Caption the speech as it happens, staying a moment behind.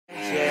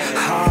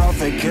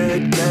the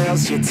good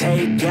girls you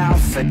take out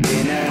for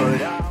dinner.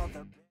 But all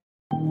the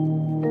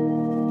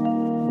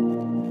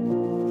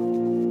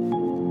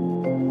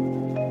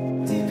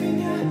deep in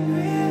your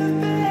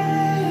riverbed,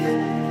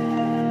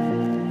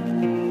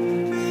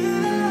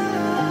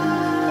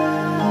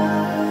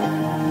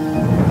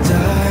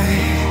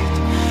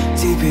 dive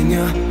deep in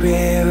your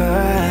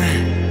river.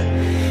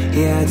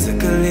 Yeah, I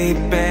took a leap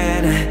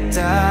and I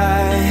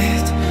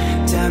dived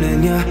down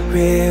in your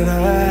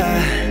river.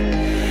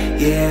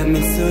 Yeah, I'm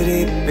in so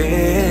deep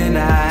in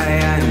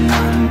I'm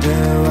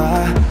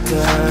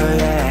underwater,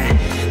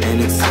 yeah. And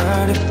it's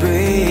hard to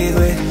breathe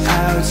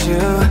without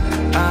you.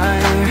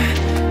 I'm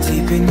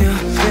deep in your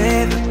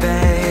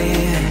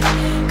riverbed.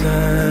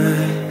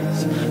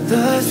 'Cause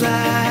love's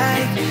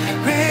like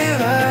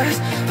rivers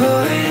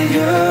pulling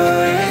you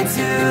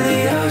into the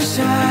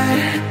ocean.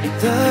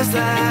 Love's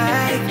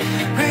like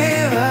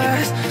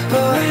rivers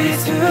pulling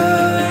to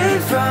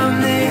and from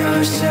the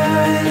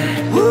ocean.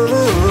 Woo,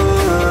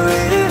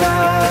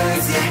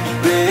 rivers, yeah,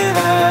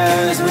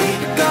 rivers, we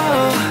go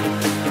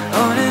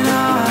on and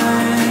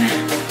on.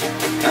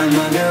 I'm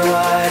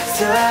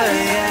underwater,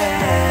 yeah.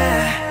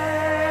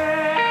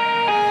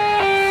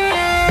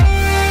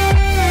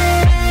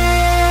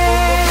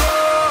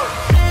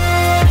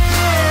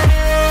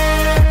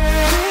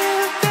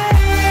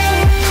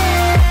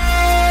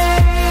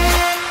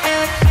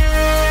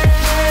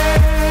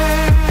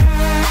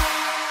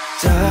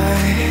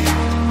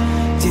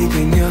 Deep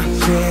in your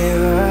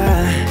river,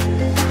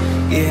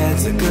 yeah, I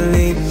took a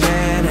leap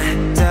and I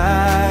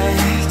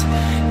dived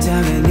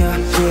down in your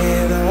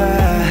river.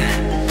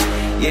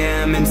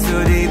 Yeah, I'm in so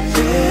deep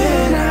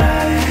in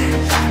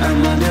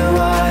I'm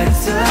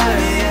underwater,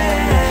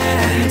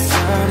 yeah. It's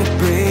hard to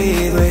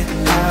breathe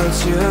without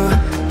you.